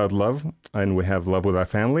families without love, and we have love without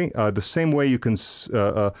family, the same way you can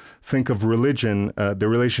think of religion, the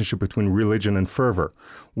relationship between religion and fervor,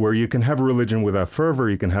 where you can have religion without fervor,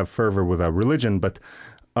 you can have fervor without religion, but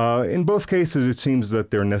in both cases, it seems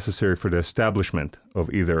that they're necessary for the establishment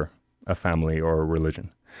of either a family or a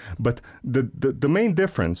religion. But the main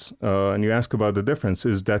difference, and you ask about the difference,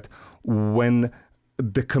 is that when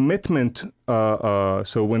the commitment,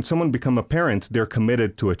 so when someone becomes a parent, they're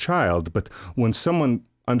committed to a child. But when someone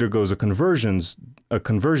undergoes a conversion,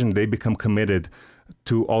 they become committed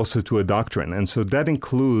to a doctrine. And so that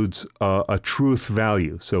includes a truth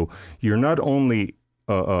value. So you're not only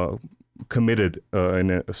committed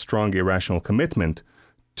in a strong irrational commitment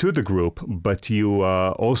to the group, but you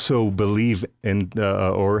also believe in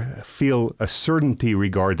or feel a certainty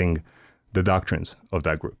regarding the doctrines of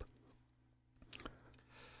that group.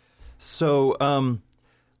 So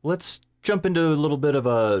let's jump into a little bit of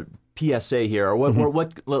a PSA here.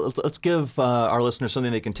 Let's give our listeners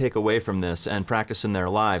something they can take away from this and practice in their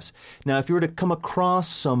lives. Now, if you were to come across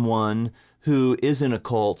someone who is in a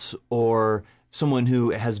cult or someone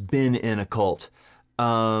who has been in a cult,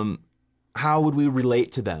 how would we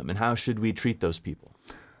relate to them and how should we treat those people?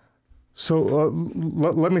 So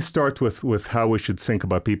let me start with how we should think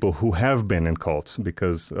about people who have been in cults,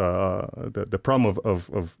 because the problem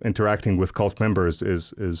of interacting with cult members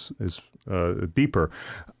is deeper.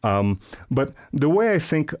 But the way I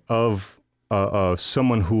think of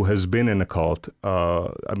someone who has been in a cult,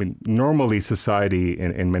 normally society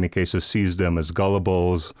in many cases sees them as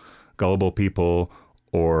gullible people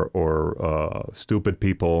or stupid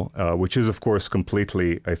people, which is of course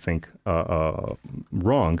completely, I think,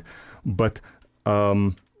 wrong. But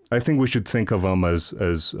I think we should think of them as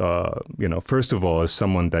first of all, as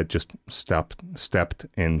someone that just stepped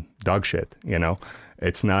in dog shit.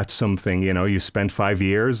 It's not something, you spent 5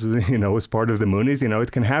 years, as part of the Moonies.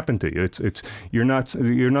 It can happen to you. You're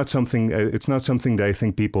not something. It's not something that I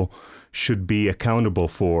think people should be accountable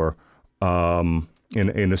for.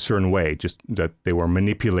 In a certain way, just that they were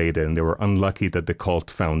manipulated and they were unlucky that the cult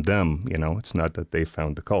found them. It's not that they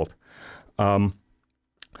found the cult.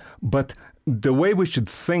 But the way we should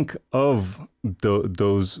think of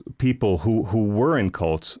those people who were in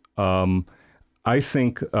cults, I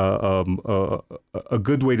think a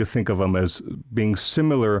good way to think of them as being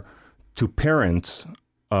similar to parents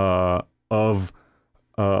of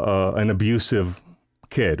an abusive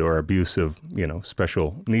kid or abusive,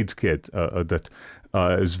 special needs kid that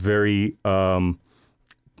is very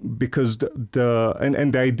because the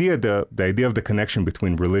idea of the connection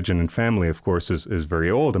between religion and family, of course, is very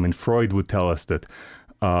old. I mean, Freud would tell us that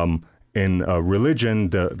in religion,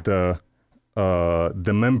 the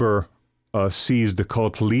member sees the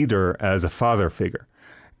cult leader as a father figure,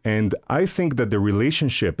 and I think that the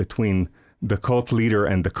relationship between the cult leader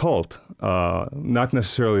and the cult, not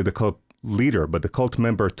necessarily the cult leader, but the cult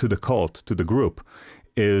member to the cult, to the group,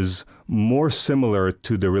 is more similar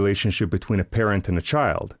to the relationship between a parent and a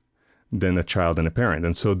child than a child and a parent.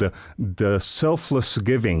 And so the selfless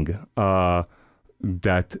giving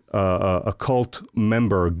that a cult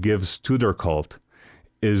member gives to their cult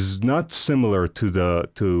is not similar to the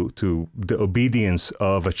obedience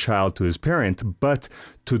of a child to his parent, but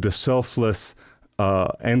to the selfless,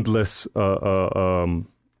 endless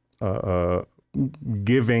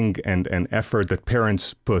giving and effort that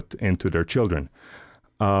parents put into their children.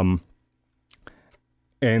 We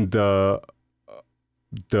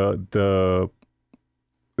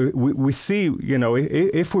see,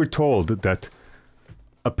 if we're told that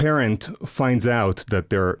a parent finds out that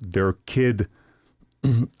their kid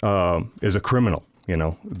is a criminal,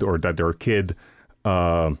 or that their kid,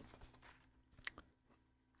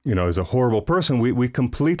 is a horrible person, we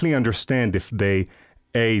completely understand if they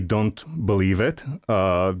don't believe it,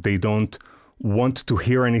 they don't want to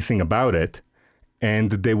hear anything about it,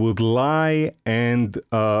 and they would lie and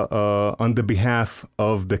on the behalf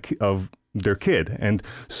of their kid. And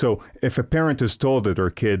so if a parent is told that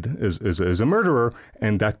their kid is a murderer,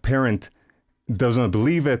 and that parent does not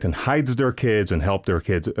believe it and hides their kids and help their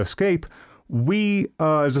kids escape, we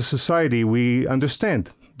as a society, we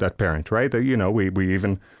understand that parent, right? We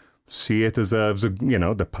even see it as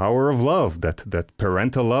the power of love, that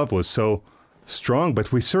parental love was so strong,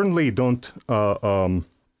 but we certainly don't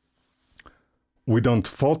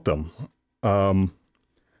fault them.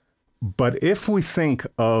 But if we think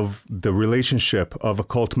of the relationship of a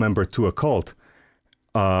cult member to a cult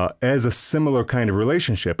as a similar kind of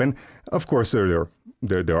relationship, and of course there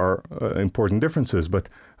are important differences, but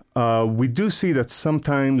we do see that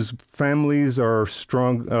sometimes families are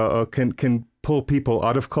strong, can pull people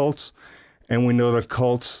out of cults, and we know that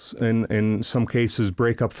cults in some cases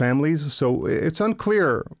break up families. So it's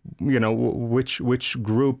unclear, which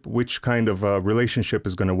group, which kind of relationship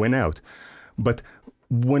is going to win out. But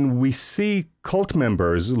when we see cult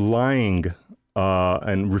members lying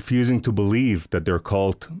and refusing to believe that their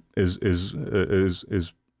cult is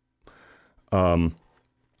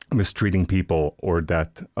mistreating people or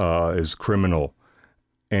that is criminal,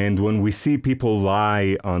 and when we see people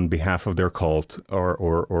lie on behalf of their cult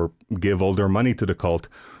or give all their money to the cult,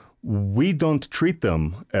 we don't treat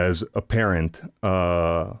them as a parent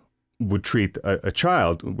would treat a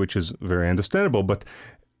child, which is very understandable. But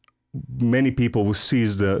many people will see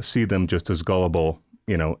them just as gullible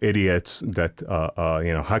idiots that,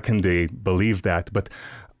 how can they believe that? But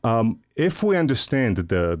if we understand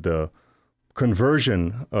the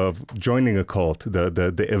conversion of joining a cult,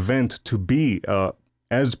 the event to be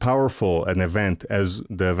as powerful an event as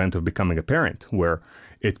the event of becoming a parent, where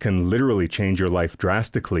it can literally change your life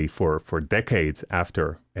drastically for decades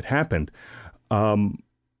after it happened,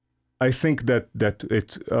 I think that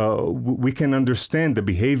we can understand the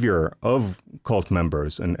behavior of cult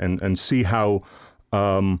members and see how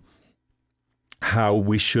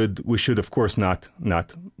we should of course not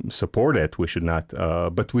support it. We should not,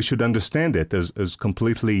 but we should understand it as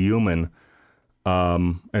completely human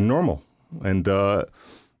and normal. And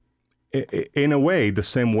in a way, the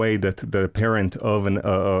same way that the parent of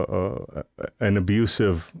an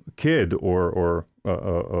abusive kid or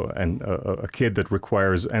a kid that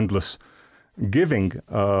requires endless giving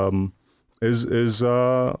is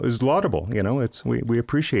laudable. We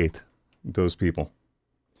appreciate those people.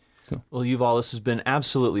 So. Well, Yuval, this has been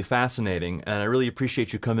absolutely fascinating, and I really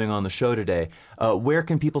appreciate you coming on the show today. Where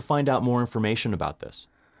can people find out more information about this?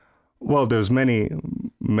 Well, there's many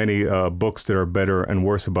books that are better and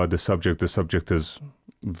worse about the subject. The subject is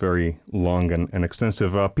very long and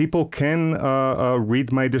extensive. People can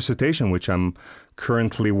read my dissertation, which I'm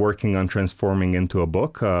currently working on transforming into a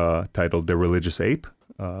book titled The Religious Ape,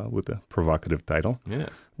 with a provocative title. Yeah.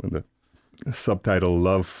 With the subtitle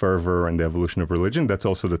Love, Fervor, and the Evolution of Religion. That's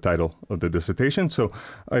also the title of the dissertation. So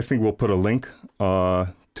I think we'll put a link to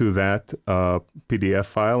that PDF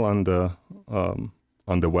file on the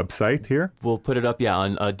website here. We'll put it up,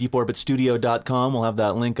 on deeporbitstudio.com. We'll have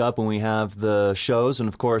that link up when we have the shows. And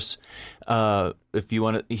of course, if you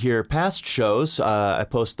want to hear past shows, I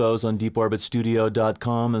post those on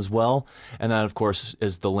deeporbitstudio.com as well. And that, of course,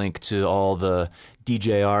 is the link to all the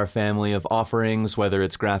DJR family of offerings, whether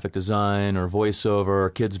it's graphic design or voiceover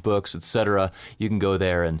or kids' books, etc. You can go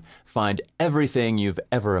there and find everything you've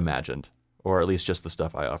ever imagined. Or at least just the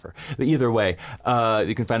stuff I offer. But either way,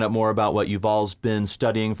 you can find out more about what Yuval's been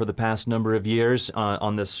studying for the past number of years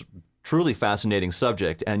on this truly fascinating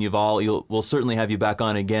subject. And Yuval, we'll certainly have you back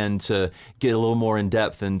on again to get a little more in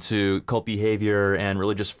depth into cult behavior and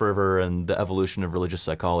religious fervor and the evolution of religious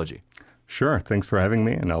psychology. Sure. Thanks for having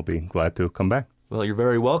me, and I'll be glad to come back. Well, you're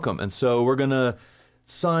very welcome. And so we're going to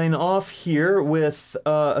sign off here with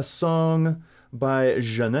a song by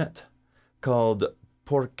Jeanette called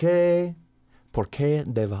Por qué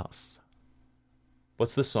te vas?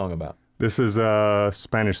 What's this song about? This is a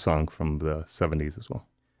Spanish song from the 70s as well.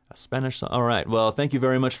 A Spanish song. All right. Well, thank you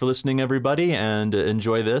very much for listening, everybody, and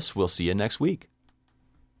enjoy this. We'll see you next week.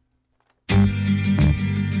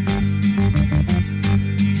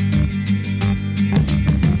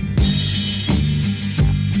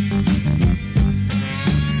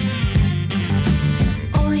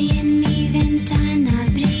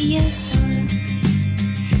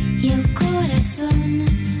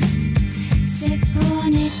 Se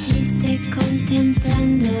pone triste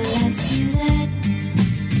contemplando la ciudad.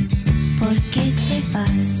 ¿Por qué te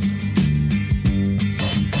vas?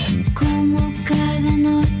 Como cada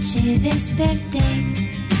noche desperté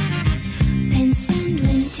pensando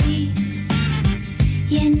en ti,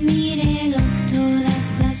 y en mi reloj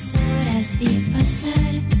todas las horas vi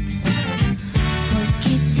pasar. ¿Por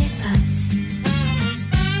qué te vas?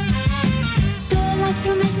 Todas las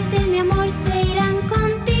promesas de mi amor se irán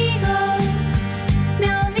contigo. Me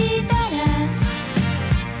olvidarás,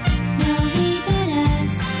 me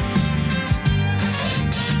olvidarás.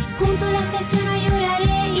 Junto a la estación no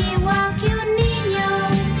lloraré igual que un niño.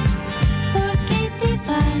 ¿Por qué te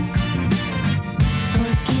vas?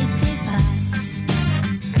 ¿Por qué te vas?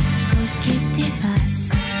 ¿Por qué te vas?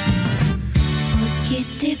 ¿Por qué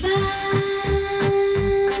te vas?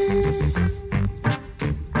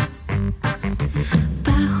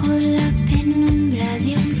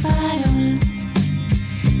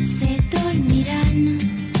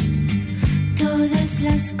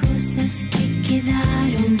 Las cosas que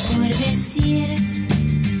quedaron por decir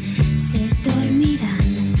se dormirán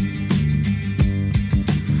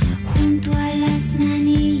junto a las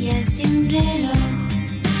manillas de un reloj.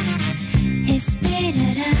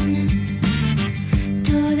 Esperarán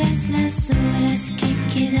todas las horas que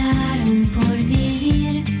quedaron por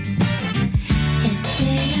vivir.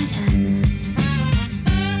 Esperarán.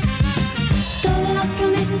 Todas las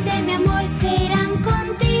promesas de mi amor se irán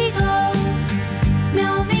contigo. Me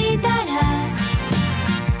olvidarás,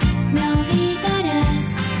 me olvidarás.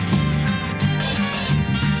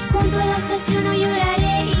 Junto a la estación no llorarás.